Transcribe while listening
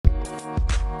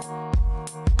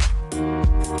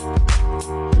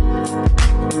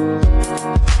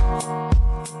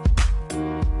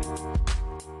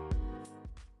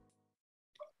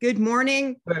Good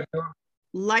morning.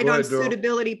 Light on Daryl.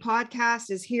 Suitability podcast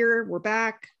is here. We're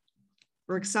back.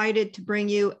 We're excited to bring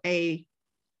you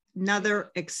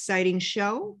another exciting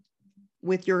show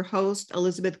with your host,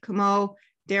 Elizabeth Camo,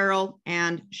 Daryl,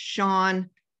 and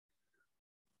Sean.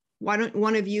 Why don't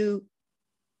one of you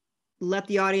let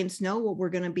the audience know what we're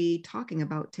going to be talking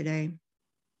about today?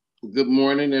 Good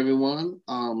morning, everyone.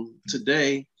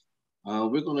 Today,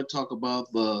 we're going to talk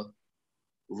about the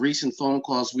recent phone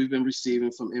calls we've been receiving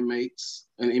from inmates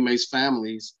and inmates'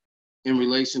 families in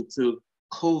relation to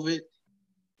COVID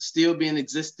still being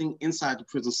existing inside the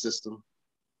prison system,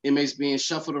 inmates being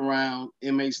shuffled around,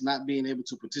 inmates not being able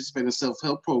to participate in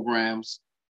self-help programs,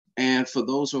 and for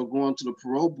those who are going to the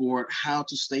parole board, how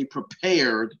to stay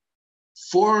prepared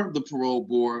for the parole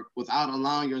board without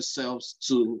allowing yourselves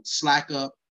to slack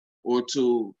up or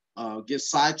to get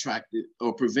sidetracked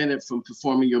or prevented from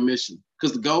performing your mission.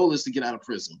 Because the goal is to get out of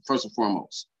prison, first and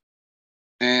foremost.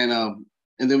 And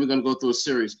then we're gonna go through a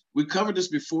series. We covered this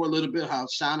before a little bit, how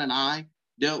Sean and I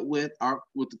dealt with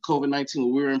the COVID-19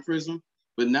 when we were in prison.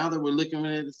 But now that we're looking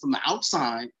at it from the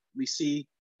outside, we see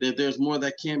that there's more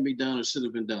that can be done or should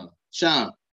have been done.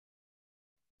 Sean,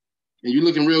 and you're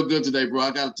looking real good today, bro.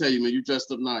 I gotta tell you, man, you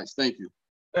dressed up nice. Thank you.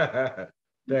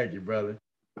 Thank you, brother.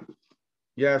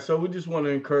 Yeah, so we just want to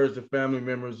encourage the family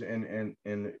members and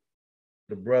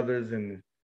the brothers and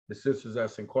the sisters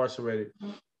that's incarcerated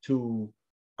to,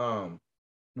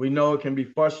 we know it can be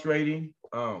frustrating.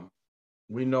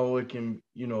 We know it can,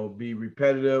 be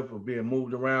repetitive or being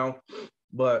moved around,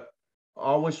 but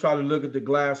always try to look at the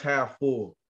glass half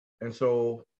full. And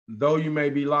so though you may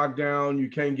be locked down, you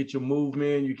can't get your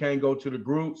movement, you can't go to the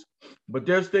groups, but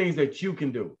there's things that you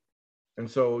can do. And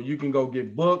so you can go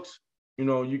get books,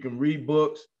 you can read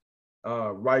books,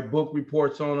 write book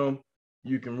reports on them.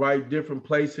 You can write different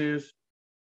places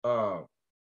to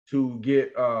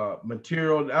get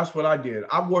material. That's what I did.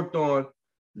 I worked on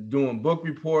doing book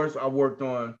reports. I worked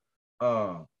on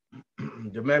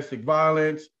domestic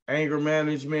violence, anger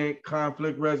management,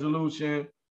 conflict resolution.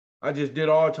 I just did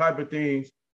all type of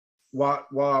things while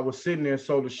I was sitting there.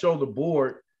 So to show the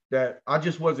board that I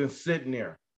just wasn't sitting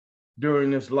there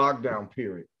during this lockdown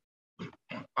period.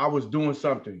 I was doing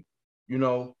something,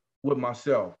 with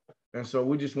myself. And so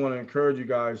we just want to encourage you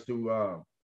guys to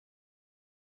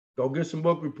go get some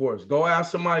book reports. Go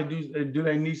ask somebody, do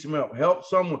they need some help? Help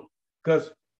someone,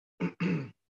 because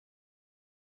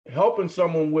helping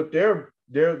someone with their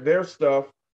stuff,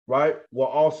 right, will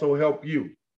also help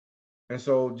you. And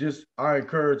so I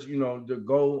encourage, to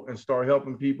go and start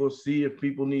helping people, see if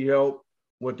people need help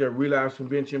with their relapse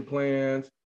prevention plans,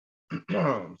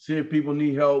 see if people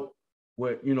need help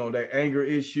with, their anger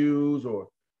issues, or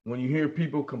when you hear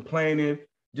people complaining,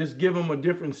 just give them a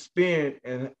different spin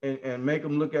and make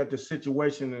them look at the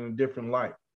situation in a different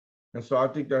light. And so I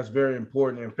think that's very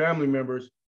important. And family members,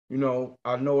 I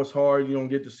know it's hard. You don't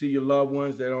get to see your loved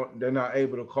ones. They're not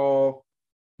able to call.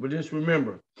 But just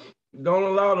remember, don't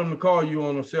allow them to call you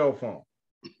on a cell phone,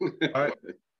 right?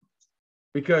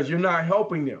 Because you're not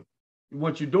helping them.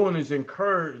 What you're doing is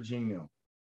encouraging them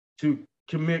to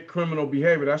commit criminal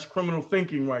behavior. That's criminal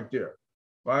thinking right there,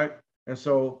 right? And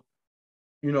so,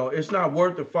 it's not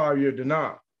worth a 5-year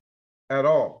denial at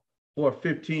all for a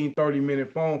 15,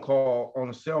 30-minute phone call on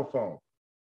a cell phone.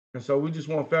 And so we just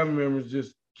want family members,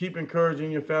 just keep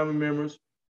encouraging your family members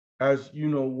as,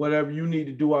 whatever you need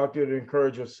to do out there to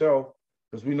encourage yourself,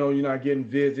 because we know you're not getting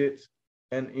visits.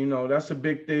 And, that's a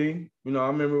big thing. I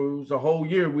remember it was a whole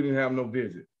year we didn't have no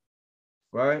visits,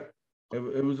 right?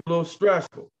 It was a little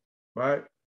stressful, right?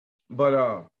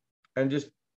 But, and just,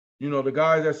 the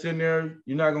guys that's in there,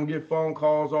 you're not going to get phone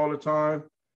calls all the time.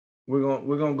 We're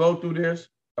going to go through this.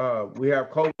 We have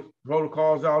COVID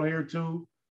protocols out here too.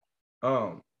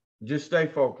 Just stay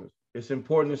focused. It's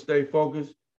important to stay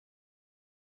focused.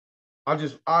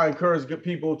 I encourage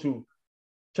people to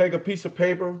take a piece of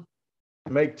paper,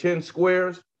 make 10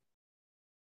 squares,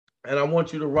 and I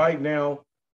want you to write now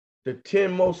the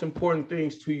 10 most important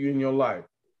things to you in your life.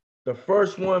 The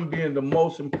first one being the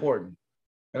most important.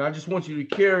 And I just want you to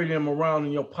carry them around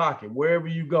in your pocket, wherever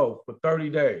you go for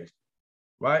 30 days,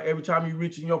 right? Every time you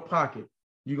reach in your pocket,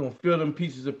 you're going to fill them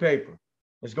pieces of paper.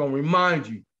 It's going to remind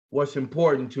you what's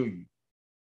important to you.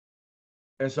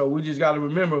 And so we just got to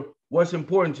remember what's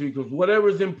important to you, because whatever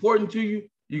is important to you,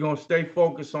 you're going to stay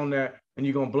focused on that, and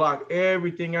you're going to block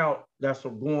everything out that's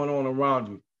going on around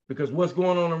you. Because what's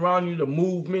going on around you, the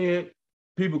movement,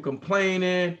 people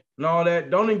complaining and all that,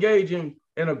 don't engage in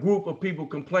a group of people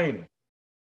complaining.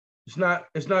 It's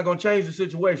not going to change the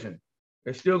situation.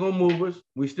 It's still going to move us.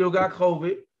 We still got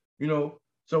COVID,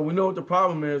 so we know what the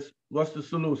problem is. What's the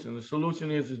solution? The solution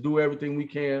is do everything we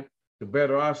can to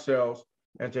better ourselves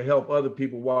and to help other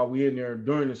people while we're in there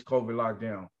during this COVID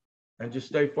lockdown. And just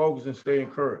stay focused and stay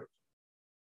encouraged.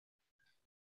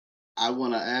 I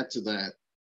want to add to that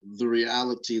the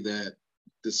reality that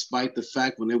despite the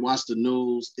fact when they watch the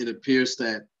news, it appears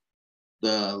that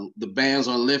the bans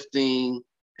are lifting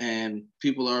and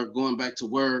people are going back to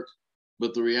work.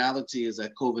 But the reality is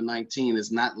that COVID-19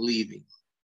 is not leaving.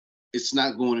 It's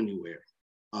not going anywhere.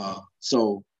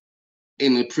 So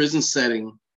in a prison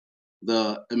setting,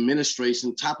 the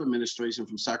administration, top administration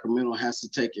from Sacramento has to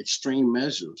take extreme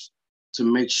measures to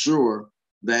make sure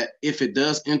that if it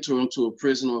does enter into a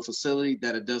prison or a facility,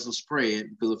 that it doesn't spread,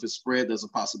 because if it's spread, there's a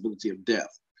possibility of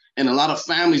death. And a lot of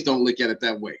families don't look at it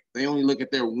that way. They only look at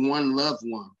their one loved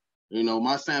one. You know,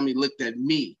 my family looked at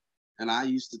me, and I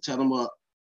used to tell them,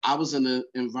 I was in an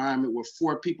environment where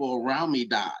 4 people around me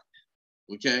died,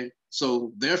 okay?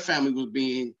 So their family was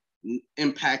being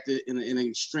impacted in an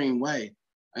extreme way.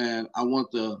 And I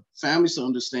want the families to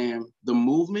understand the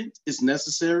movement is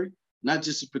necessary, not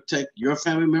just to protect your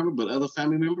family member, but other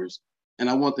family members. And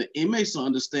I want the inmates to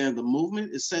understand the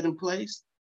movement is set in place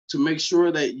to make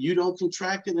sure that you don't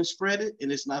contract it and spread it, and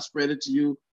it's not spread it to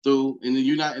you through, and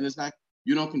you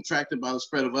don't contract it by the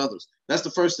spread of others. That's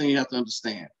the first thing you have to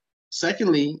understand.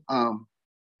 Secondly,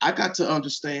 I got to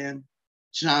understand,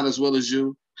 John, as well as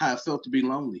you, how it felt to be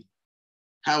lonely,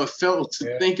 how it felt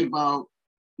to think about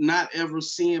not ever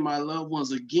seeing my loved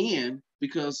ones again,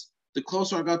 because the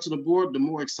closer I got to the board, the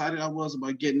more excited I was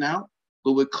about getting out.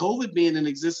 But with COVID being in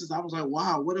existence, I was like,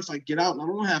 wow, what if I get out and I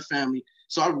don't have family?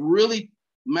 So I really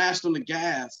mashed on the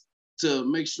gas to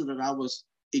make sure that I was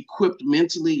equipped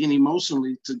mentally and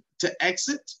emotionally to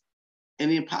exit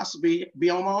and then possibly be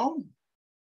on my own.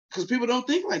 Because people don't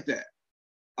think like that.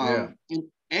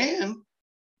 And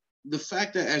the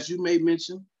fact that, as you may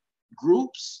mention,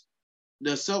 groups,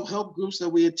 the self-help groups that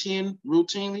we attend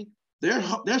routinely,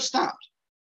 they're stopped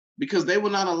because they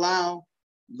will not allow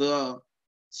the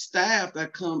staff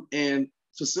that come and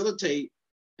facilitate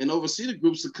and oversee the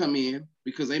groups to come in,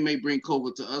 because they may bring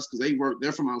COVID to us because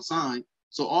they're from outside.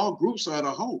 So all groups are at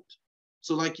a halt.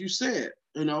 So like you said,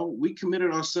 we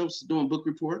committed ourselves to doing book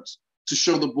reports to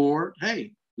show the board,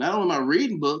 hey, not only am I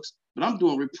reading books, but I'm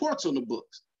doing reports on the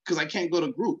books because I can't go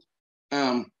to group.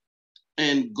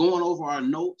 And going over our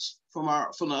notes from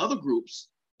the other groups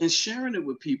and sharing it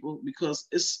with people, because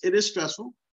it is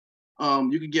stressful.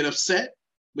 You can get upset,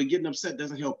 but getting upset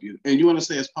doesn't help you. And you want to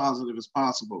stay as positive as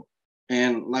possible.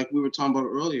 And like we were talking about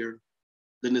earlier,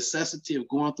 the necessity of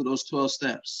going through those 12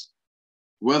 steps,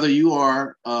 whether you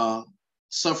are a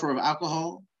sufferer of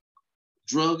alcohol,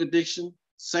 drug addiction,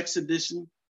 sex addiction,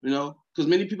 because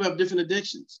many people have different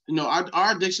addictions.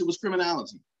 Our addiction was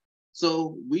criminality.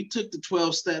 So we took the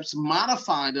 12 steps,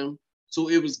 modified them so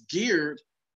it was geared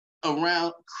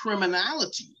around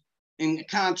criminality in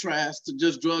contrast to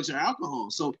just drugs or alcohol.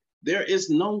 So there is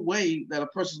no way that a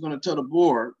person is going to tell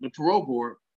the parole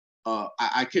board,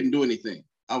 I couldn't do anything.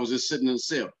 I was just sitting in the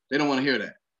cell. They don't want to hear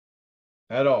that.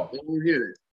 At all. They don't want to hear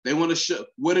that. They want to show,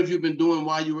 what have you been doing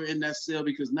while you were in that cell?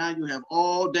 Because now you have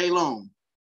all day long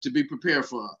to be prepared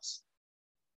for us.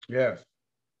 Yes,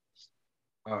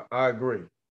 I agree.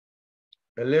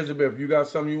 Elizabeth, you got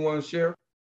something you want to share?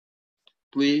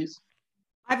 Please.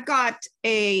 I've got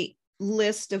a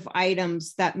list of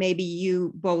items that maybe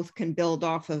you both can build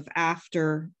off of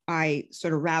after I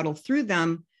sort of rattle through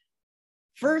them.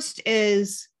 First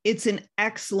is, it's an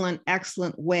excellent,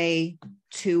 excellent way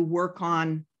to work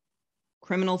on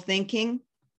criminal thinking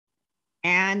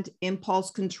and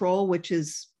impulse control, which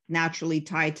is naturally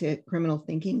tied to criminal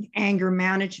thinking, anger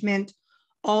management.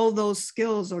 All those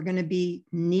skills are going to be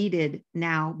needed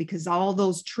now, because all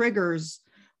those triggers,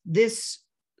 these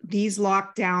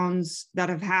lockdowns that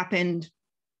have happened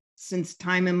since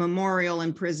time immemorial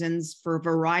in prisons for a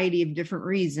variety of different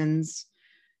reasons,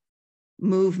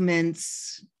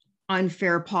 movements,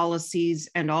 unfair policies,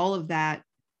 and all of that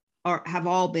have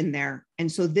all been there.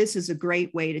 And so this is a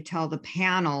great way to tell the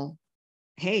panel,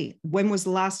 hey, when was the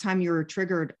last time you were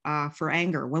triggered for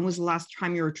anger? When was the last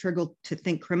time you were triggered to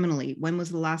think criminally? When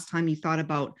was the last time you thought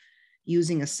about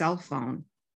using a cell phone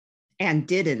and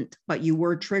didn't, but you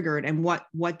were triggered? And what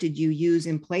did you use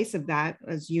in place of that?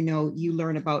 As you know, you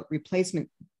learn about replacement.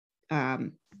 I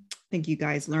think you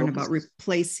guys learn about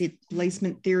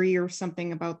replacement theory or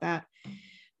something about that.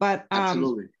 But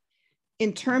absolutely.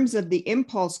 In terms of the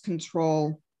impulse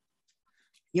control,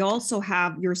 you also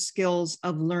have your skills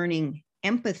of learning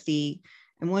empathy.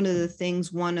 And one of the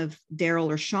things one of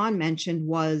Daryl or Sean mentioned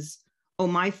was, oh,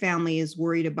 my family is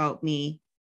worried about me,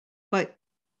 but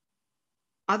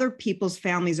other people's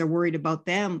families are worried about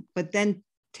them. But then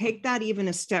take that even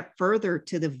a step further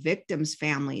to the victims'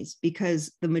 families,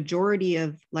 because the majority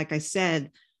of, like I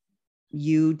said,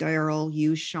 you, Daryl,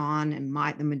 you, Sean, and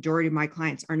the majority of my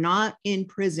clients are not in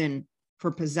prison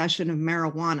for possession of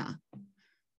marijuana.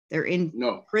 They're in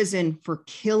prison for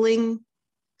killing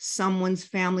someone's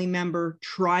family member,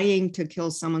 trying to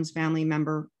kill someone's family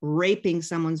member, raping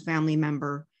someone's family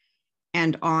member,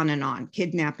 and on,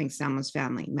 kidnapping someone's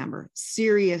family member.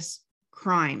 Serious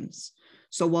crimes.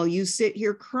 So while you sit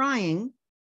here crying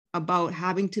about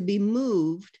having to be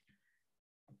moved,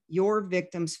 your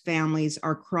victims' families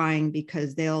are crying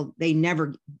because they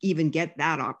never even get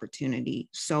that opportunity.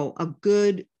 So a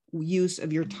good use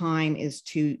of your time is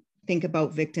to think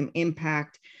about victim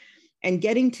impact and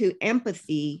getting to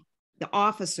empathy. The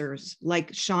officers,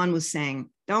 like Sean was saying,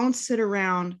 don't sit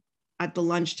around at the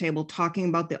lunch table talking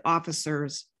about the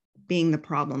officers being the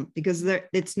problem, because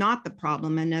it's not the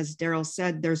problem. And as Daryl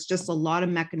said, there's just a lot of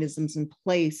mechanisms in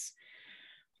place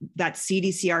that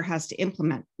CDCR has to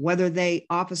implement. Whether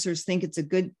officers think it's a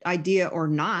good idea or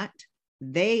not,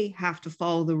 they have to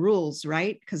follow the rules,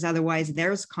 right? Because otherwise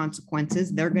there's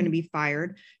consequences. They're going to be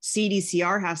fired.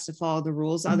 CDCR has to follow the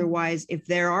rules. Otherwise, if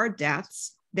there are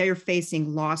deaths, they're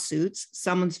facing lawsuits.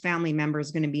 Someone's family member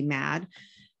is going to be mad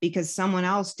because someone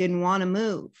else didn't want to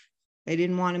move. They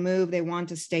didn't want to move. They want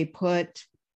to stay put.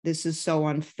 This is so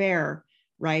unfair,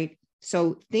 right?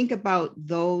 So think about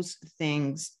those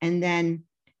things. And then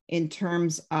in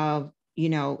terms of,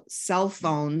 cell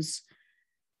phones,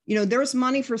 there's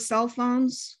money for cell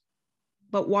phones,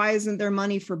 but why isn't there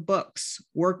money for books,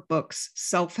 workbooks,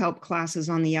 self-help classes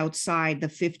on the outside, the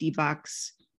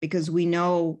 $50? Because we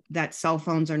know that cell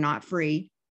phones are not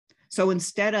free. So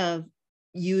instead of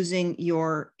using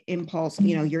your impulse,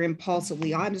 you're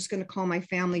impulsively, I'm just going to call my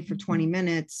family for 20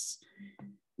 minutes,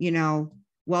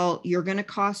 well, you're going to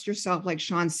cost yourself, like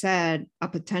Sean said, a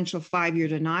potential 5-year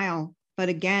denial. But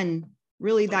again,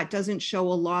 really, that doesn't show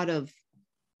a lot of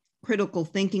critical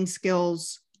thinking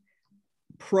skills,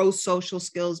 pro-social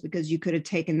skills, because you could have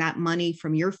taken that money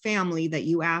from your family that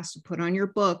you asked to put on your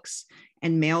books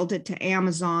and mailed it to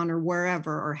Amazon or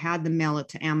wherever, or had them mail it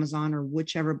to Amazon or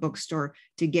whichever bookstore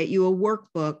to get you a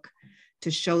workbook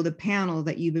to show the panel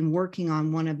that you've been working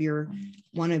on one of your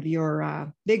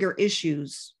bigger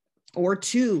issues, or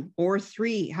 2 or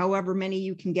 3, however many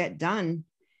you can get done.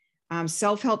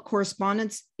 Self-help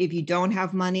correspondence, if you don't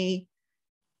have money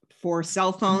for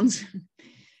cell phones,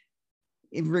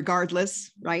 regardless,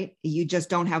 right? You just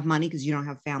don't have money because you don't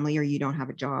have family, or you don't have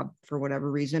a job for whatever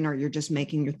reason, or you're just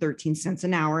making your 13 cents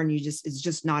an hour and it's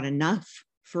just not enough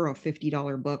for a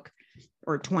 $50 book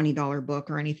or a $20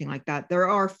 book or anything like that. There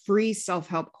are free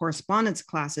self-help correspondence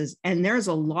classes, and there's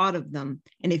a lot of them.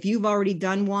 And if you've already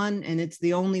done one and it's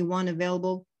the only one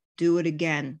available, do it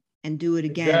again and do it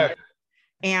again. Exactly.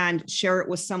 And share it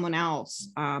with someone else.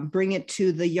 Bring it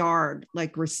to the yard.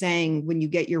 Like we're saying, when you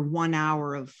get your 1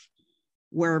 hour of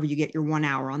wherever you get your 1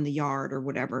 hour on the yard or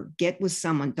whatever, get with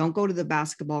someone. Don't go to the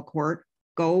basketball court.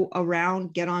 Go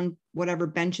around, get on whatever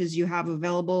benches you have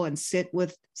available and sit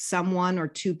with someone or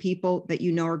 2 people that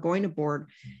are going to board,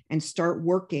 and start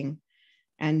working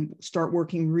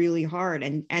really hard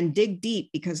and dig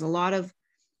deep, because a lot of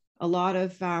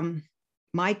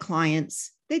my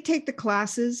clients, they take the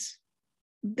classes.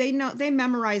 They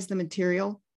memorize the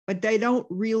material, but they don't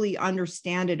really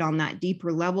understand it on that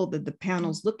deeper level that the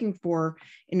panel's looking for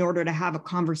in order to have a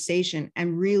conversation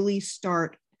and really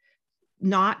start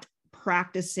not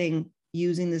practicing,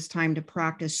 using this time to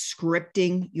practice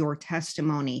scripting your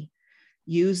testimony.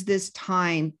 Use this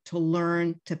time to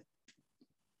learn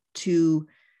to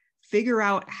figure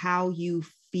out how you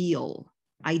feel,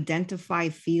 identify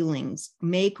feelings,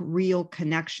 make real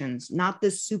connections, not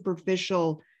this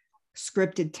superficial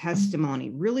scripted testimony.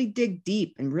 Really dig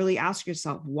deep and really ask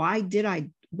yourself, why did I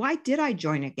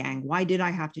join a gang? Why did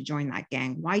I have to join that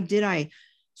gang? Why did I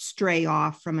stray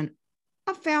off from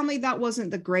a family that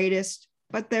wasn't the greatest,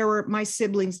 but my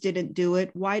siblings didn't do it?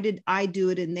 Why did I do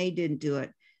it and they didn't do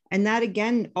it? And that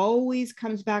again always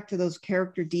comes back to those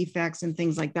character defects and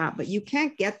things like that. But you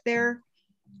can't get there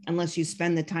unless you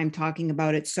spend the time talking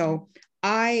about it. So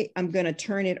I am going to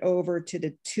turn it over to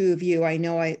the 2 of you. I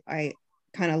know I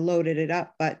kind of loaded it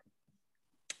up, but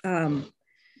that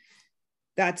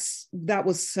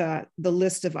was the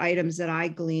list of items that I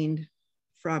gleaned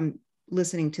from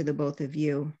listening to the both of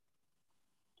you.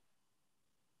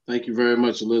 Thank you very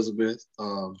much, Elizabeth.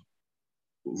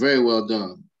 Very well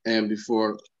done. And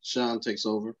before Sean takes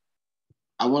over,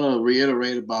 I want to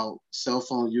reiterate about cell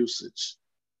phone usage,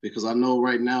 because I know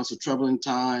right now it's a troubling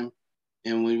time.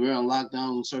 And when we're on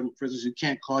lockdown in certain prisons, you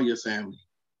can't call your family.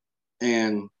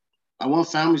 And I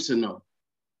want families to know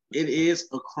It is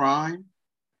a crime.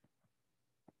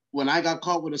 When I got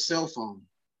caught with a cell phone,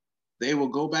 they will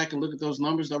go back and look at those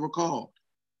numbers that were called.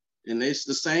 And it's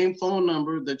the same phone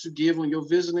number that you give on your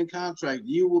visiting contract.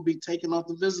 You will be taken off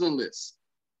the visiting list.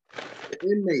 The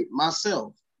inmate,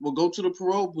 myself, will go to the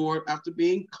parole board after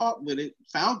being caught with it,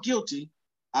 found guilty.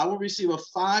 I will receive a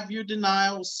 5-year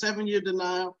denial, 7-year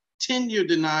denial, 10-year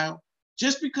denial,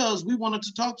 just because we wanted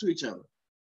to talk to each other.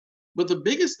 But the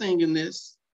biggest thing in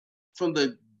this, from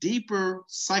the deeper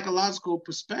psychological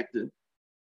perspective,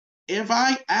 if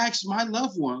I ask my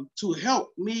loved one to help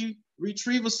me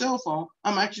retrieve a cell phone,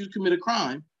 I'm actually commit a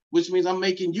crime, which means I'm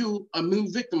making you a new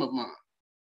victim of mine.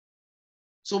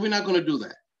 So we're not going to do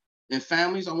that. And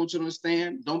families, I want you to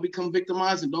understand, don't become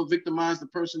victimized and don't victimize the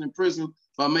person in prison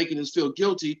by making us feel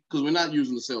guilty because we're not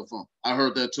using the cell phone. I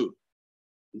heard that too.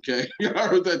 Okay, I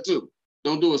heard that too.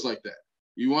 Don't do us like that.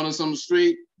 You want us on the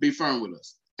street, be firm with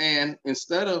us. And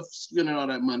instead of spending all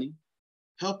that money,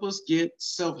 help us get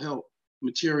self-help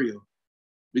material.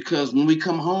 Because when we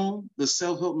come home, the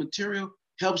self-help material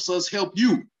helps us help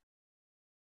you.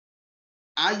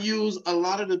 I use a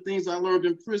lot of the things I learned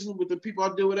in prison with the people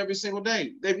I deal with every single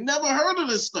day. They've never heard of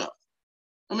this stuff.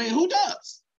 I mean, who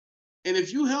does? And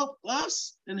if you help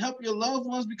us and help your loved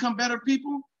ones become better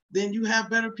people, then you have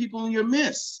better people in your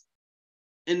midst.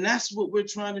 And that's what we're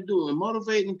trying to do, and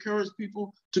motivate and encourage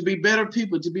people to be better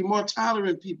people, to be more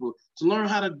tolerant people, to learn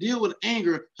how to deal with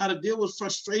anger, how to deal with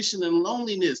frustration and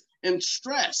loneliness and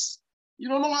stress. You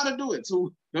don't know how to do it.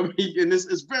 So, I mean, and this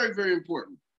is very, very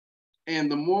important.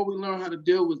 And the more we learn how to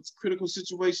deal with critical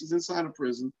situations inside of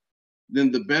prison,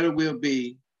 then the better we'll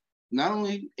be, not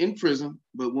only in prison,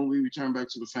 but when we return back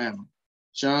to the family.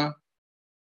 Sean?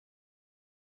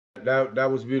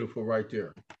 That was beautiful right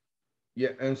there.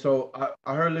 Yeah, and so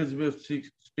I heard Elizabeth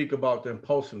speak about the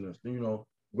impulsiveness,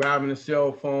 grabbing a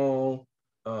cell phone,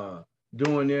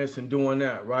 doing this and doing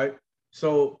that, right?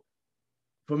 So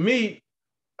for me,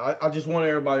 I just want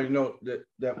everybody to know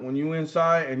that when you're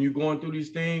inside and you're going through these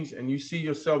things and you see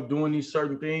yourself doing these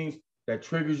certain things that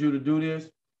triggers you to do this,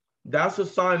 that's a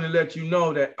sign to let you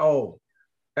know that, oh,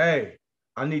 hey,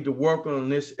 I need to work on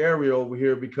this area over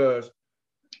here, because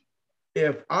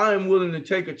if I'm willing to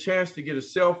take a chance to get a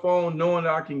cell phone, knowing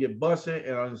that I can get busted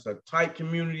and it's a tight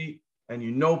community and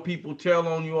people tell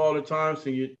on you all the time,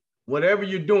 so whatever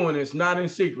you're doing, it's not in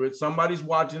secret. Somebody's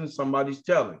watching, somebody's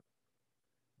telling.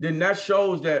 Then that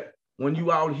shows that when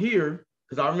you out here,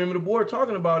 because I remember the board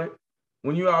talking about it,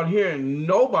 when you're out here and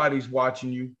nobody's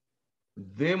watching you,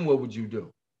 then what would you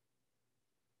do?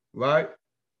 Right?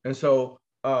 And so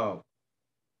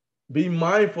be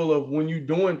mindful of when you're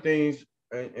doing things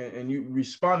and you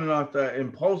responding off that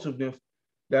impulsiveness,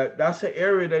 that's an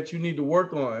area that you need to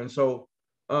work on. And so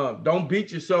don't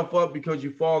beat yourself up because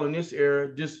you fall in this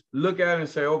area. Just look at it and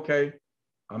say, okay,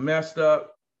 I messed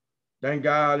up. Thank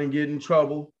God I didn't get in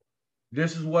trouble.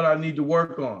 This is what I need to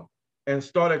work on, and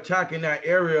start attacking that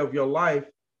area of your life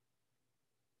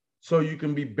so you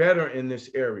can be better in this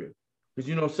area.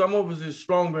 Because, some of us is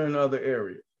stronger in other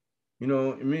areas.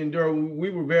 Me and Daryl,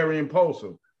 we were very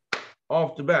impulsive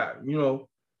off the bat,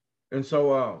 and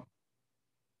so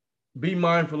be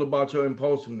mindful about your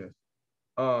impulsiveness.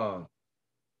 And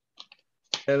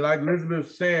like Elizabeth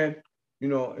was saying,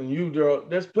 and you, Daryl,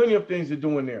 there's plenty of things to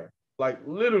do in there. Like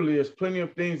literally, there's plenty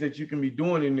of things that you can be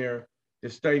doing in there to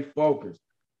stay focused.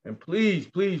 And please,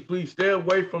 please, please stay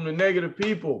away from the negative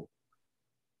people.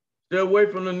 Stay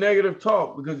away from the negative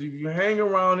talk, because if you hang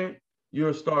around it,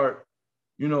 you'll start,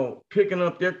 picking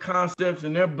up their concepts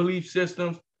and their belief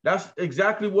systems. That's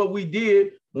exactly what we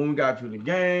did when we got to the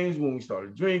games, when we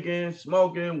started drinking,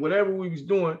 smoking, whatever we was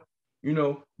doing. We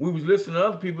was listening to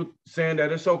other people saying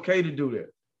that it's okay to do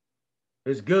that.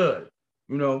 It's good,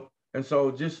 and so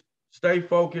just stay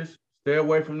focused, stay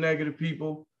away from negative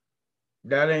people.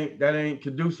 That ain't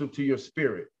conducive to your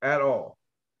spirit at all.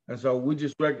 And so we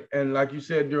just and like you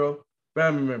said, Daryl,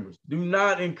 family members, do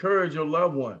not encourage your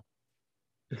loved one.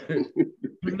 Do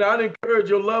not encourage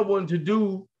your loved one to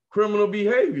do criminal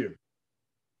behavior.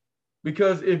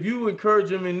 Because if you encourage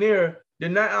them in there,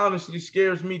 then that honestly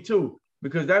scares me too,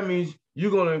 because that means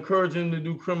you're going to encourage them to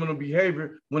do criminal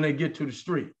behavior when they get to the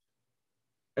street.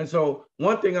 And so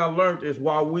one thing I learned is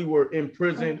while we were in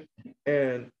prison,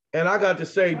 and I got to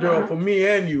say, Daryl, for me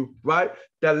and you, right,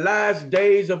 the last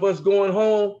days of us going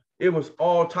home, it was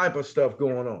all type of stuff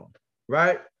going on,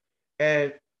 right?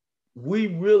 And we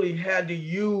really had to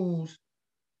use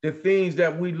the things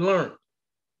that we learned,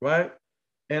 right?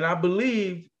 And I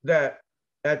believe that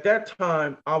at that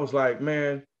time, I was like,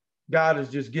 man, God is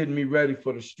just getting me ready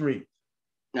for the street.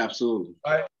 Absolutely.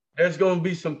 Right? There's going to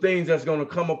be some things that's going to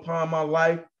come upon my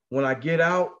life when I get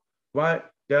out, right?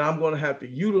 that I'm going to have to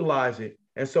utilize it.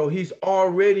 And so he's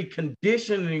already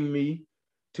conditioning me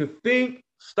to think,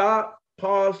 stop,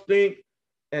 pause, think,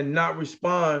 and not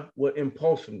respond with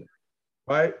impulsiveness,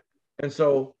 right? And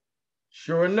so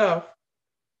sure enough,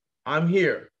 I'm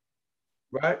here,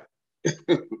 right?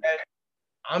 And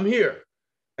I'm here.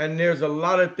 And there's a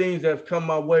lot of things that have come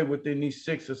my way within these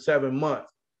 6 or 7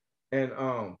 months. And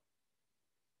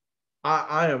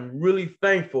I am really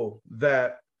thankful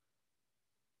that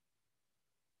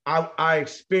I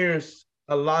experienced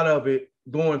a lot of it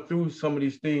going through some of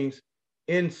these things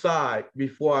inside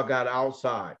before I got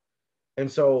outside.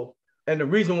 And so, and the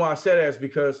reason why I said that is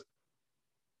because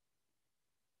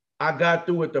I got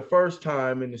through it the first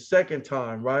time and the second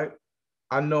time, right?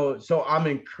 I know, so I'm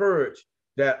encouraged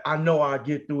that I know I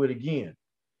get through it again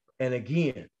and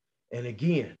again and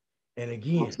again and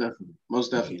again. Most definitely.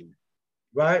 Most definitely.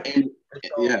 Right? And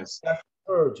so yes. That's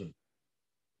encouraging.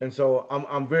 And so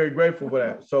I'm very grateful for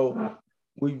that. So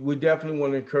we definitely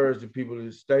want to encourage the people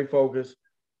to stay focused,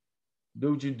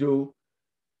 do what you do,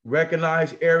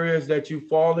 recognize areas that you've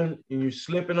fallen and you're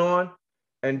slipping on,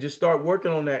 and just start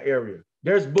working on that area.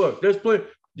 There's books. There's plenty.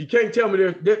 You can't tell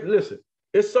me listen,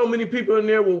 there's so many people in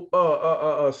there with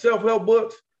self-help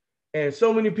books, and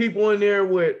so many people in there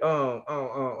with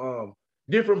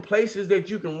different places that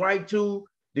you can write to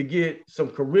get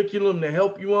some curriculum to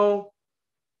help you on.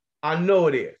 I know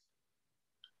it is.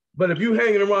 But if you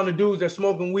hanging around the dudes that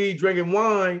smoking weed, drinking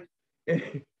wine,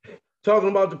 and talking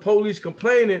about the police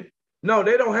complaining, no,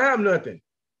 they don't have nothing.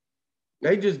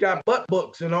 They just got butt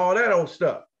books and all that old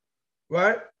stuff,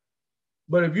 right?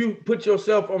 But if you put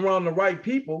yourself around the right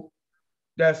people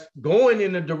that's going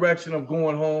in the direction of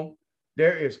going home,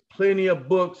 there is plenty of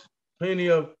books, plenty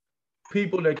of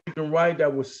people that you can write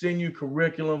that will send you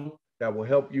curriculum that will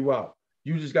help you out.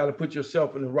 You just got to put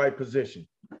yourself in the right position.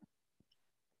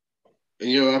 And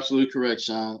you're absolutely correct,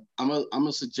 Sean. I'm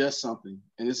gonna suggest something,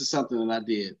 and this is something that I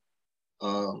did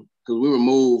because we were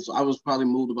moved. I was probably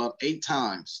moved about 8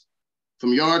 times,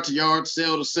 from yard to yard,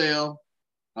 cell to cell.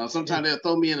 Sometimes they'll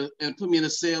throw me in and put me in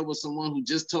a cell with someone who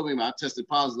just told me I tested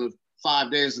positive 5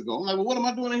 days ago. I'm like, well, what am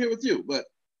I doing in here with you? But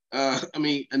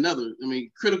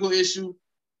critical issue.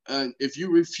 If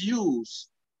you refuse,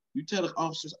 you tell the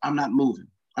officers, I'm not moving.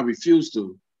 I refuse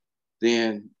to.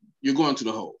 Then you're going to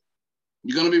the hole.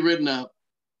 You're going to be written up,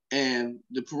 and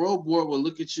the parole board will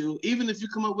look at you, even if you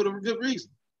come up with a good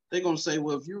reason. They're going to say,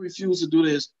 well, if you refuse to do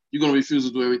this, you're going to refuse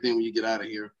to do everything when you get out of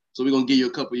here. So we're going to give you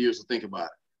a couple of years to think about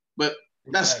it. But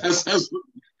that's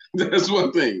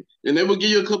one thing. And they will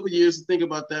give you a couple of years to think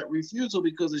about that refusal,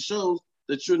 because it shows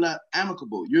that you're not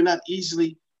amicable. You're not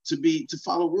easily to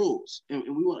follow rules. And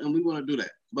we want to do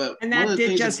that. And that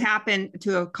did just happen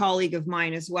to a colleague of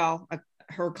mine as well.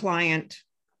 Her client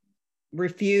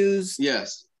refused.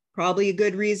 Yes. Probably a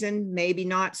good reason, maybe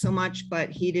not so much, but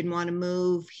he didn't want to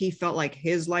move. He felt like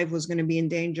his life was going to be in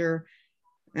danger.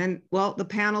 And well, the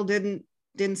panel didn't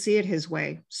see it his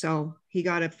way. So he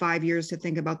got 5 years to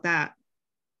think about that.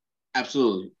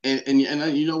 Absolutely. And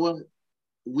you know what?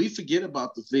 We forget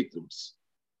about the victims.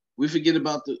 We forget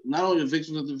about not only the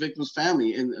victims, but the victim's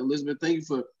family. And Elizabeth, thank you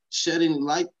for shedding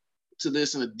light to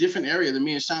this in a different area than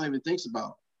me and Sean even thinks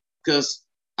about. Because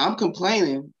I'm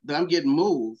complaining that I'm getting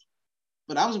moved,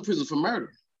 but I was in prison for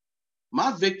murder.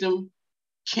 My victim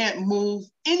can't move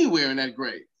anywhere in that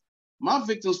grave. My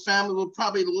victim's family would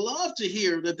probably love to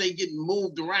hear that they get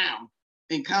moved around,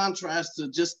 in contrast to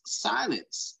just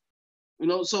silence.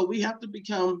 So we have to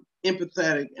become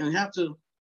empathetic and have to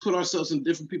put ourselves in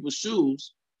different people's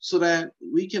shoes so that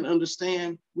we can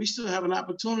understand we still have an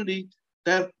opportunity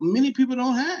that many people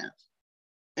don't have.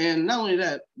 And not only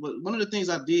that, but one of the things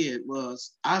I did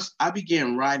was I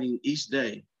began writing each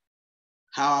day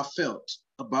how I felt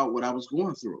about what I was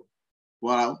going through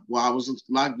while I was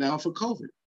locked down for COVID.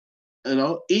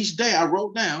 Each day I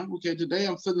wrote down, okay, today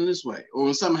I'm feeling this way. Or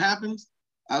when something happens,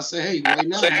 I say, hey, right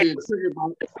now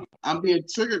I'm being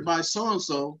triggered by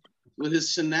so-and-so with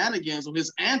his shenanigans or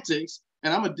his antics,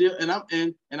 and I'm a deal, and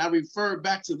I refer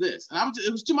back to this. And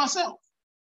it was to myself.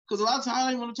 Because a lot of times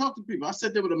I didn't want to talk to people. I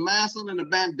sat there with a mask on and a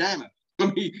bandana.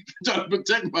 Trying to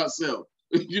protect myself,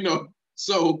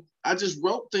 So I just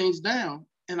wrote things down.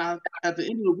 And at the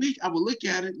end of the week, I would look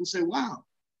at it and say, wow,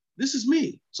 this is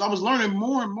me. So I was learning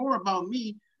more and more about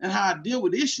me and how I deal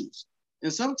with issues.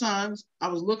 And sometimes I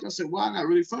was looking and said, well, I got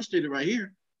really frustrated right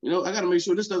here. I got to make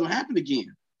sure this doesn't happen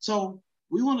again. So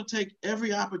we want to take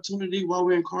every opportunity while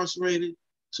we're incarcerated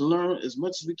to learn as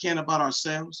much as we can about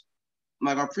ourselves.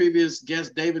 Like our previous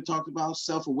guest, David, talked about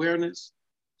self-awareness,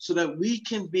 so that we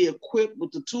can be equipped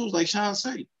with the tools, like Sean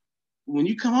said. When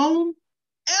you come home,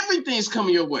 everything's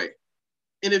coming your way.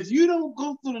 And if you don't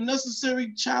go through the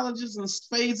necessary challenges and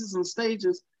phases and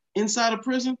stages inside of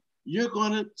prison, you're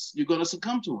gonna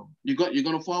succumb to them. You're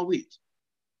gonna fall weak.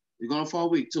 You're gonna fall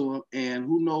weak to them, and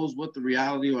who knows what the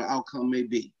reality or outcome may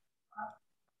be.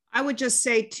 I would just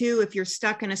say too, if you're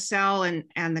stuck in a cell and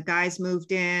the guys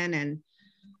moved in and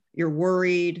you're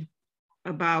worried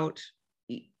about,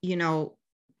 you know,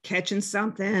 catching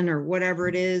something or whatever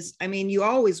it is. I mean, you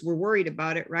always were worried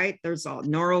about it, right? There's all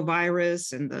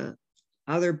norovirus and the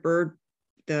other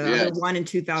other one in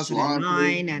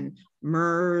 2009 and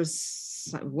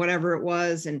MERS, whatever it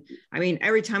was. And I mean,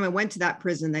 every time I went to that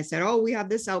prison, they said, oh, we have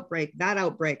this outbreak, that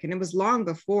outbreak. And it was long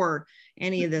before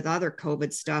any of the other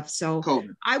COVID stuff. So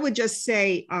I would just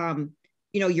say,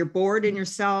 you know, you're bored in your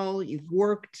cell, you've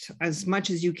worked as much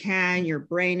as you can, your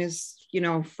brain is, you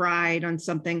know, fried on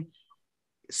something.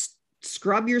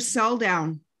 Scrub your cell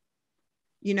down,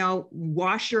 you know,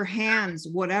 wash your hands,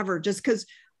 whatever, just because,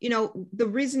 you know, the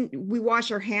reason we wash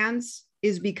our hands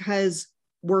is because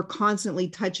we're constantly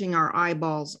touching our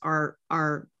eyeballs,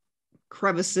 our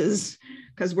crevices,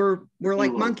 because we're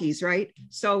like monkeys, right?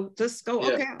 So just go,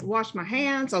 okay, I'll wash my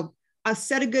hands. I'll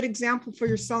set a good example for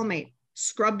your cellmate.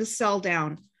 Scrub the cell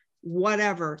down,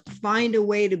 whatever. Find a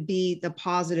way to be the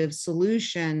positive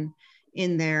solution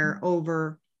in there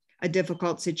over a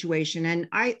difficult situation. And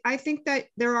I think that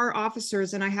there are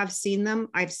officers, and I have seen them.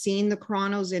 I've seen the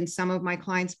chronos in some of my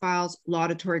clients' files,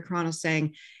 laudatory chronos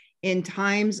saying, in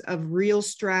times of real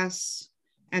stress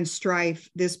and strife,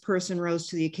 this person rose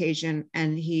to the occasion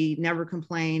and he never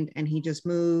complained and he just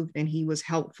moved and he was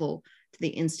helpful to the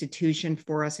institution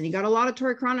for us. And he got a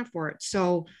laudatory chrono for it.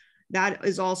 So that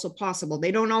is also possible.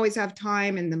 They don't always have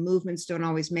time and the movements don't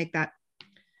always make that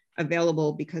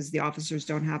available because the officers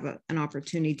don't have an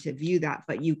opportunity to view that,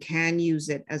 but you can use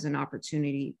it as an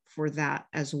opportunity for that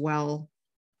as well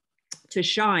to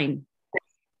shine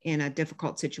in a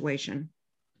difficult situation.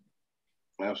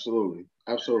 Absolutely.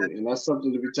 Absolutely. And that's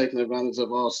something to be taken advantage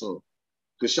of also.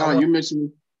 Because Sean, you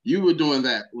mentioned you were doing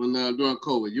that when during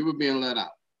COVID, you were being let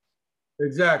out.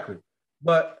 Exactly.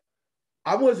 But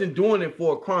I wasn't doing it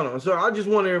for a chrono. So I just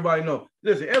want everybody to know,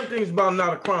 listen, everything's about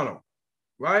not a chrono,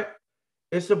 right?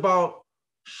 It's about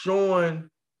showing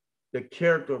the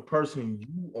character of person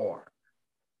you are,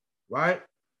 right?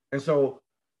 And so,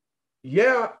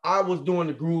 yeah, I was doing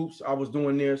the groups. I was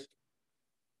doing this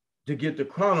to get the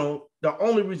chrono. The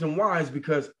only reason why is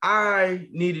because I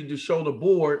needed to show the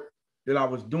board that I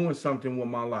was doing something with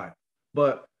my life.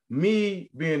 But me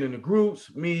being in the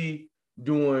groups, me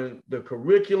doing the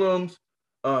curriculums,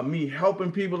 me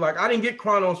helping people, like I didn't get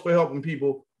chronos for helping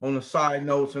people on the side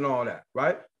notes and all that,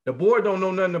 right? The board don't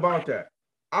know nothing about that.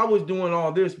 I was doing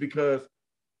all this because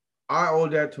I owe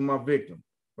that to my victim,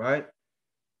 right?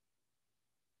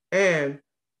 And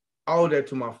I owe that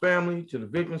to my family, to the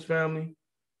victim's family,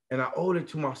 and I owed it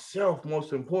to myself,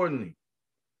 most importantly.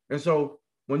 And so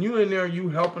when you in there, you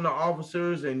helping the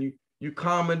officers and you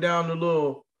calming down the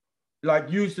little,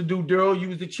 like you used to do, Daryl, you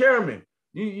was the chairman.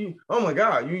 Oh my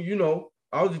God, you know,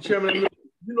 I was the chairman.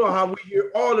 You know how we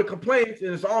hear all the complaints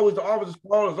and it's always the officer's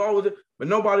fault, it's always, but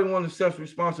nobody wanted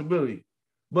self-responsibility.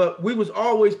 But we was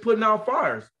always putting out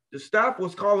fires. The staff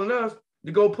was calling us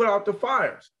to go put out the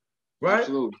fires, right?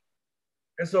 Absolutely.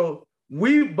 And so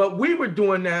we were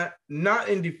doing that not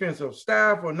in defense of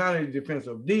staff or not in defense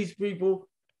of these people.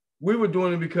 We were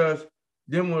doing it because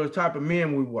them were the type of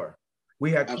men we were.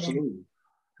 We had absolutely,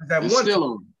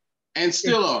 and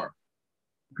still are.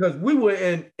 Because we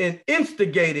were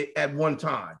instigated at one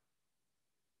time.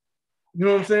 You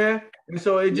know what I'm saying? And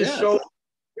so it just shows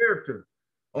character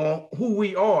on who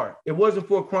we are. It wasn't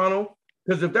for a chrono,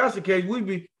 because if that's the case,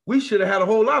 we should have had a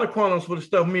whole lot of chronos for the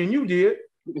stuff me and you did.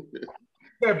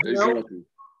 Exactly.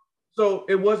 So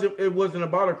it wasn't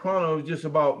about a chrono, it was just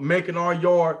about making our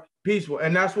yard peaceful.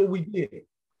 And that's what we did.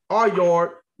 Our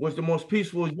yard was the most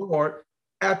peaceful yard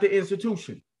at the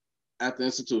institution. At the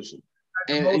institution.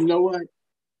 And you know what?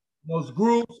 Those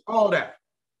groups, all that.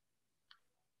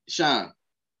 Sean,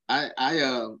 I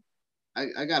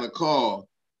got a call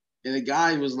and the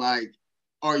guy was like,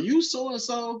 "Are you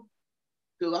so-and-so?"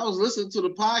 Because I was listening to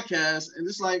the podcast and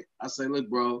it's like, I say, "Look,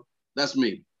 bro, that's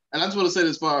me." And I just want to say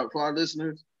this for our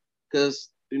listeners, because,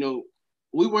 you know,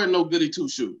 we weren't no goody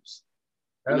two-shoes.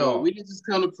 You know, we didn't just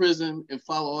come to prison and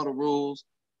follow all the rules.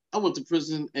 I went to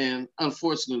prison and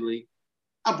unfortunately,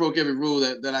 I broke every rule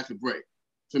that I could break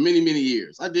for many, many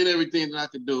years. I did everything that I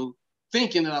could do,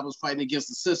 thinking that I was fighting against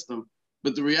the system.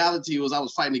 But the reality was I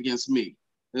was fighting against me.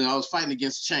 And I was fighting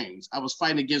against change. I was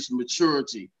fighting against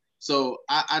maturity. So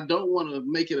I don't want to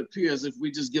make it appear as if we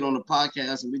just get on the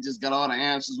podcast and we just got all the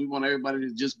answers. We want everybody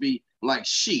to just be like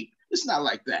sheep. It's not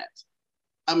like that.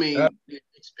 I mean,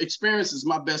 experience is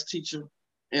my best teacher.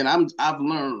 And I've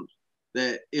learned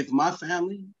that if my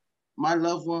family, my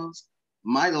loved ones,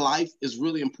 my life is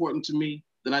really important to me,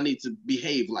 then I need to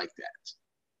behave like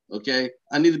that. Okay?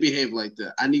 I need to behave like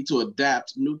that. I need to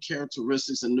adapt new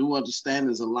characteristics and new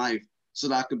understandings of life so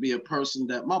that I could be a person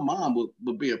that my mom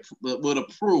would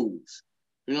approve.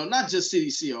 You know, not just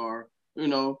CDCR, you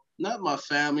know, not my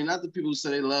family, not the people who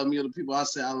say they love me or the people I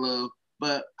say I love,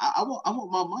 but I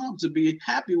want my mom to be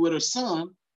happy with her son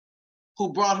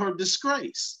who brought her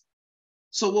disgrace.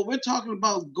 So what we're talking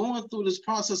about going through this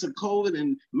process of COVID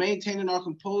and maintaining our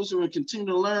composure and continue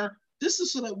to learn, this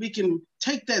is so that we can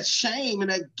take that shame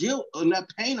and that guilt and that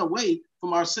pain away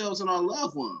from ourselves and our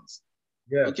loved ones.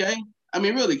 Yeah. Okay? I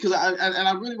mean, really, because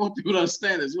I really want people to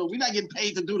understand this. You know, we're not getting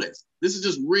paid to do this. This is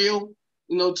just real,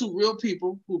 you know, two real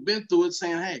people who've been through it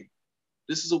saying, hey,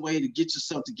 this is a way to get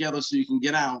yourself together so you can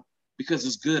get out because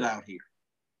it's good out here.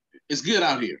 It's good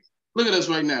out here. Look at us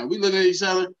right now. We looking at each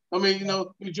other. I mean, you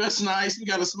know, we dress nice. We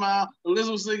got a smile.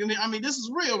 Elizabeth's singing. I mean, this is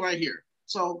real right here.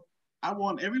 So I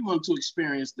want everyone to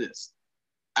experience this.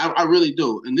 I really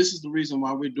do. And this is the reason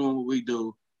why we're doing what we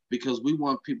do, because we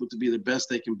want people to be the best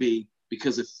they can be,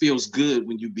 because it feels good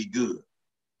when you be good.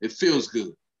 It feels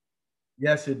good.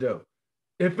 Yes, it does.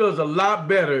 It feels a lot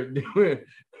better than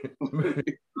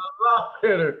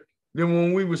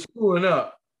when we were screwing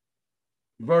up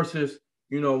versus,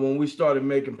 you know, when we started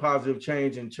making positive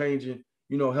change and changing,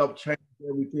 you know, help change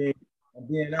everything and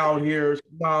being out here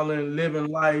smiling, living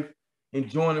life,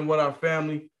 enjoying with our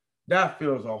family. That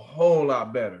feels a whole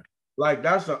lot better. Like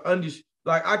that's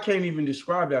like I can't even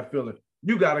describe that feeling.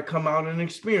 You got to come out and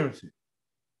experience it.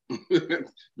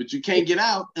 But you can't get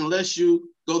out unless you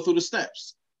go through the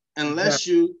steps. Unless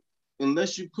you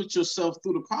put yourself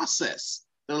through the process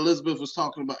that Elizabeth was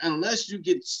talking about. Unless you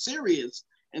get serious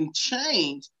and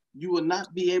change, you will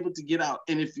not be able to get out.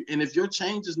 And if your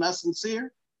change is not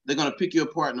sincere, they're going to pick you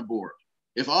apart in the board.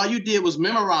 If all you did was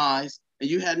memorize and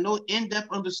you had no in-depth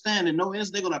understanding, they're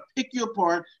going to pick you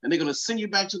apart and they're going to send you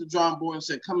back to the drawing board and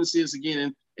say, come and see us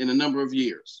again in a number of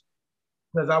years.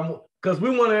 Because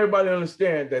we want everybody to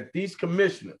understand that these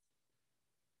commissioners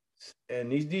and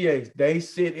these DAs, they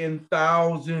sit in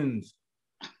thousands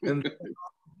and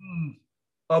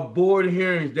of board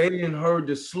hearings. They didn't heard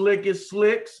the slickest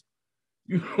slicks.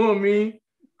 You know what I mean?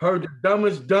 Heard the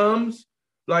dumbest dumbs.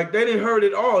 Like they didn't heard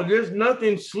it all. There's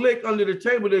nothing slick under the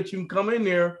table that you can come in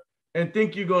there and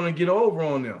think you're going to get over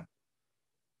on them.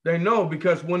 They know,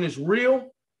 because when it's real,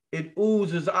 it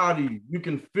oozes out of you. You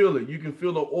can feel it. You can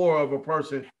feel the aura of a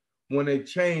person when they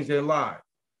change their life.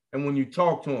 And when you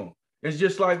talk to them, it's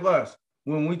just like us.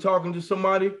 When we talking to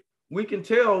somebody, we can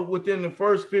tell within the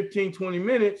first 15, 20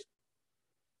 minutes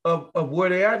of where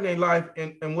they at in their life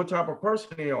and what type of person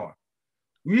they are.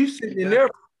 You sitting in there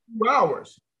for 2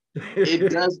 hours.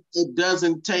 It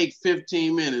doesn't take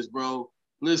 15 minutes, bro.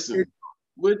 Listen,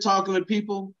 we're talking to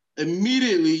people,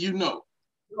 immediately you know.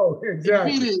 Oh,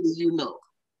 exactly. Immediately you know.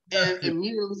 And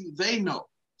immediately they know.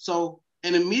 So,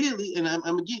 and immediately, and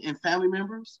I'm again, and family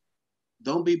members,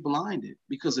 don't be blinded,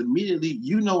 because immediately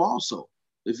you know also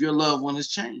if your loved one has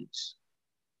changed.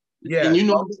 Yeah. And you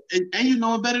know, and you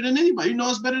know it better than anybody. You know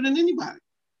it's better than anybody.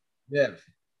 Yes.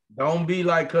 Don't be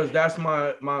like, because that's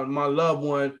my loved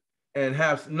one, and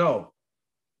no.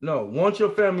 Want your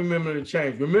family member to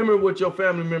change. Remember what your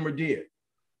family member did.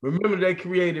 Remember they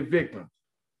created victims,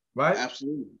 right?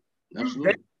 Absolutely. They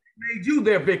made you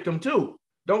their victim too.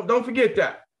 Don't forget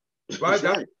that, right?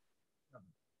 That's right.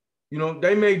 You know,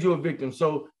 they made you a victim.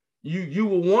 So you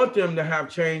will want them to have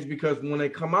change, because when they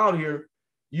come out here,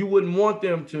 you wouldn't want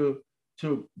them to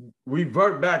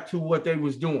revert back to what they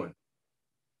was doing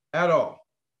at all.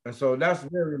 And so that's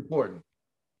very important.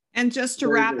 And just to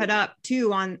wrap it up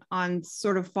too, on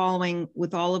sort of following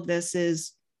with all of this,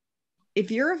 is if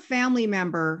you're a family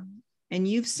member and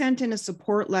you've sent in a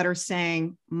support letter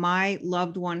saying my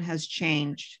loved one has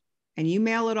changed, and you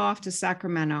mail it off to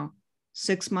Sacramento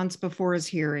 6 months before his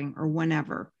hearing or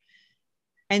whenever,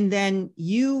 and then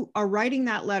you are writing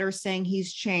that letter saying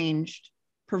he's changed,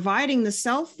 providing the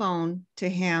cell phone to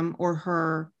him or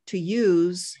her to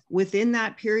use within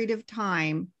that period of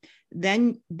time,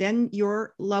 then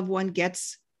your loved one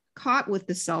gets caught with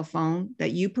the cell phone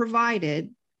that you provided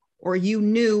or you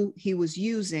knew he was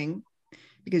using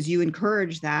because you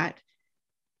encouraged that.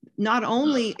 Not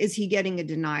only is he getting a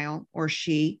denial, or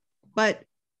she, but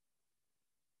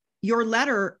your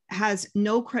letter has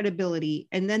no credibility.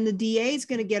 And then the DA is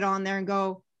going to get on there and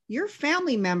go, your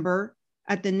family member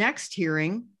at the next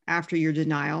hearing after your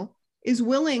denial is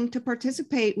willing to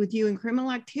participate with you in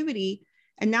criminal activity.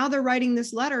 And now they're writing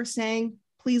this letter saying,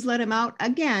 please let him out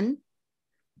again.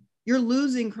 you're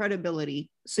losing credibility.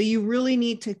 So you really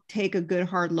need to take a good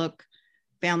hard look,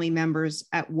 family members,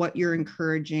 at what you're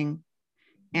encouraging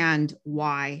and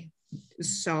why.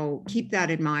 So keep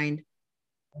that in mind.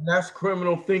 And that's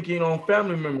criminal thinking on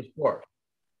family members' part.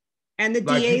 And the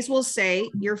Like DAs will say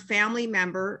your family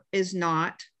member is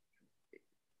not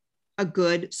a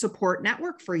good support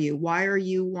network for you. Why are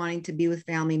you wanting to be with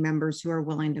family members who are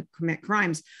willing to commit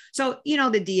crimes? So, you know,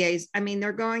 the DAs, I mean,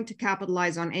 they're going to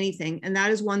capitalize on anything. And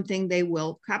that is one thing they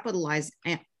will capitalize.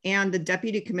 And the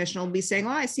deputy commissioner will be saying,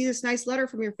 oh, I see this nice letter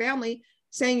from your family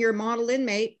saying you're a model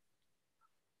inmate.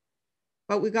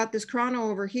 But we got this chrono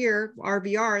over here,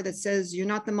 RVR, that says you're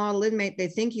not the model inmate they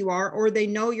think you are, or they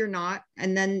know you're not,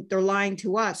 and then they're lying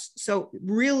to us. So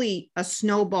really a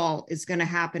snowball is going to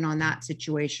happen on that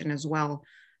situation as well.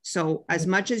 So as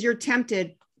much as you're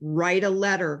tempted, write a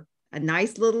letter, a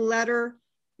nice little letter.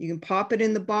 You can pop it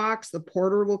in the box. The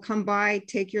porter will come by,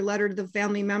 take your letter to the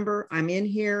family member. I'm in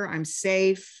here. I'm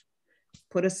safe.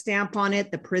 Put a stamp on it.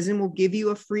 The prison will give you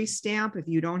a free stamp if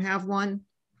you don't have one.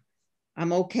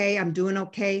 I'm okay. I'm doing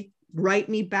okay. Write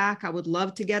me back. I would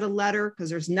love to get a letter, because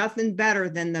there's nothing better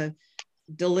than the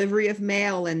delivery of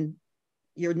mail and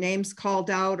your name's called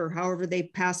out, or however they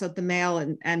pass out the mail.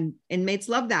 And inmates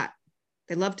love that.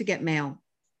 They love to get mail.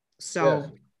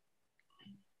 So.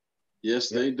 Yes,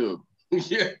 they do.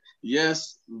 Yeah.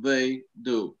 Yes, they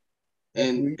do.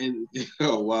 And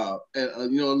oh, wow.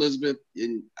 And, you know, Elizabeth,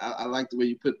 and I like the way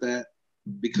you put that,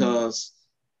 because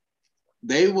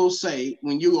they will say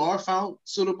when you are found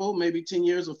suitable, maybe 10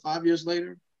 years or 5 years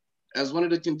later, as one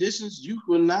of the conditions, you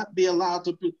will not be allowed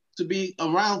to be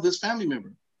around this family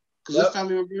member, because this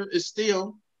family member is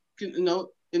still, you know,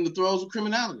 in the throes of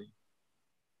criminality.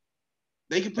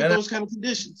 They can put those kind of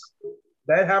conditions.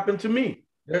 That happened to me.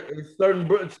 There's certain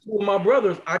two of my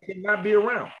brothers I cannot be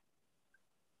around.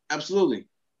 Absolutely.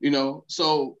 You know,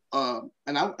 so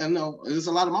and I know there's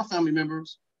a lot of my family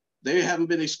members, they haven't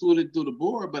been excluded through the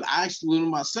board, but I excluded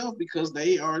myself because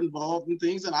they are involved in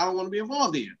things that I don't want to be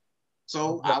involved in.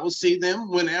 So I will see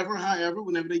them whenever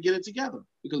they get it together,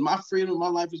 because my freedom, my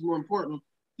life is more important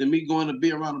than me going to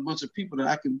be around a bunch of people that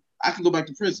I can go back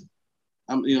to prison.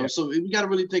 You know, so we got to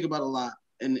really think about a lot,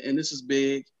 and this is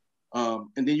big. And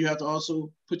then you have to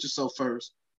also put yourself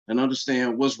first and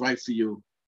understand what's right for you.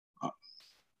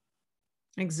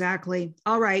 Exactly.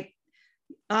 All right.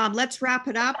 Let's wrap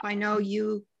it up. I know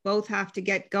you both have to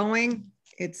get going.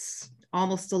 It's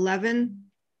almost 11.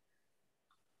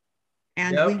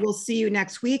 And we will see you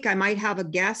next week. I might have a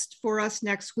guest for us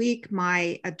next week.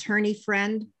 My attorney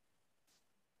friend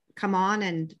come on,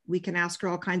 and we can ask her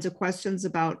all kinds of questions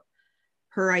about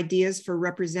her ideas for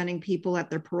representing people at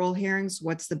their parole hearings.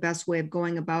 What's the best way of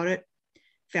going about it?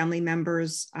 Family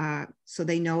members, so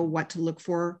they know what to look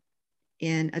for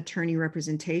in attorney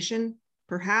representation,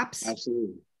 perhaps.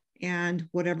 Absolutely. And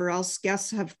whatever else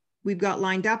guests we've got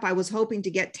lined up. I was hoping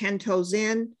to get 10 Toes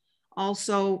in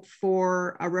also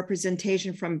for a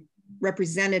representative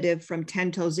from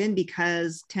 10 Toes in,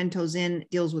 because 10 Toes in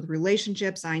deals with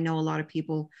relationships. I know a lot of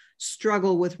people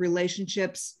struggle with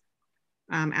relationships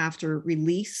after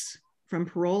release from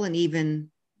parole, and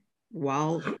even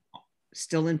while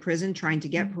still in prison trying to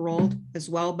get paroled as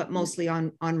well, but mostly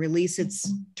on release, it's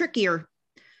trickier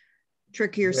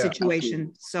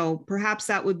situation. Absolutely. So perhaps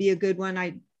that would be a good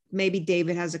one. Maybe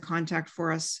David has a contact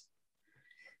for us.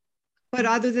 But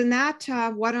other than that,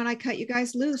 why don't I cut you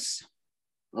guys loose?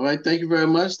 All right. Thank you very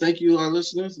much. Thank you, our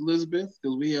listeners, Elizabeth,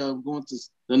 because we are going to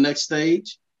the next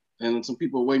stage, and some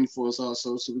people are waiting for us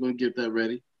also. So we're going to get that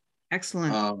ready.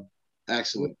 Excellent.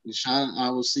 Excellent. Sean, I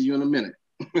will see you in a minute.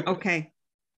 Okay.